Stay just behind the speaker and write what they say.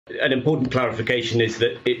an important clarification is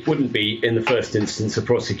that it wouldn't be, in the first instance, a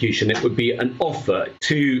prosecution. It would be an offer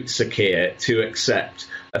to Sir Keir to accept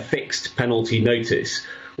a fixed penalty notice,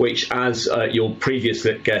 which, as your previous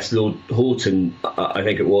guest, Lord Horton, I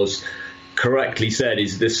think it was, correctly said,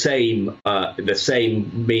 is the same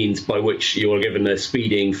means by which you are given a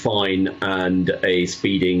speeding fine and a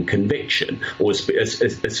speeding conviction, or a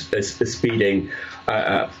speeding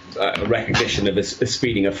recognition of a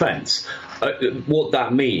speeding offence. What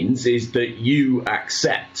that means is that you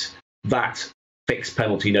accept that fixed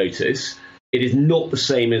penalty notice. It is not the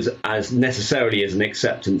same as necessarily as an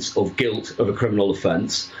acceptance of guilt of a criminal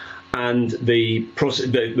offence, and the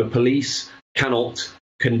police cannot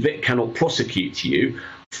prosecute you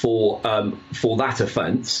for that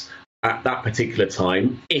offence at that particular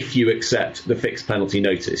time if you accept the fixed penalty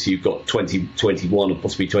notice. You've got 21 or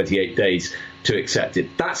possibly 28 days to accept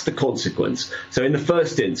it. That's the consequence. So in the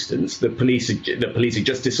first instance, the police are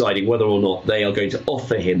just deciding whether or not they are going to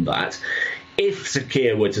offer him that. If Sir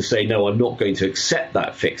Keir were to say, no, I'm not going to accept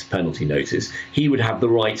that fixed penalty notice, he would have the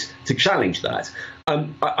right to challenge that.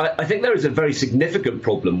 I think there is a very significant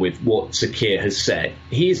problem with what Sir Keir has said.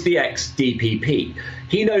 He is the ex-DPP.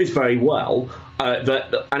 He knows very well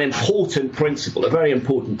that an important principle, a very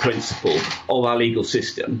important principle of our legal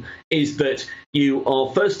system, is that you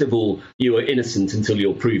are, first of all, you are innocent until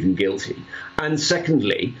you're proven guilty. And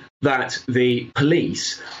secondly, that the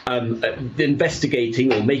police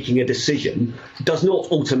investigating or making a decision does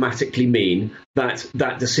not automatically mean that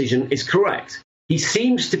that decision is correct. He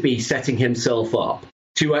seems to be setting himself up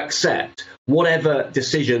to accept whatever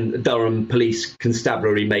decision the Durham Police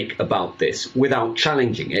Constabulary make about this without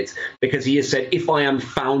challenging it, because he has said, if I am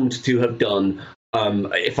found to have done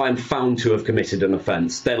if I'm found to have committed an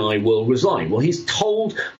offence, then I will resign. Well, he's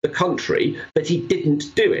told the country that he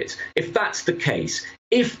didn't do it. If that's the case,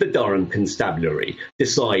 if the Durham Constabulary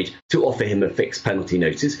decide to offer him a fixed penalty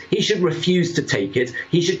notice, he should refuse to take it,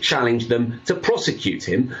 he should challenge them to prosecute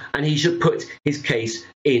him, and he should put his case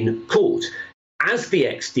in court. As the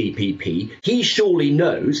ex-DPP, he surely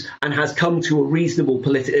knows and has come to a reasonable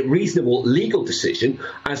legal decision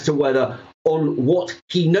as to whether, on what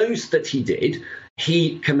he knows that he did,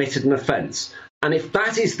 he committed an offence. And if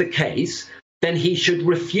that is the case, then he should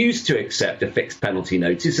refuse to accept a fixed penalty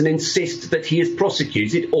notice and insist that he is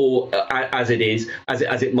prosecuted, or as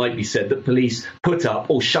it might be said, that police put up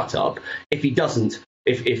or shut up if he doesn't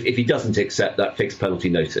accept that fixed penalty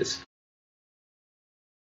notice.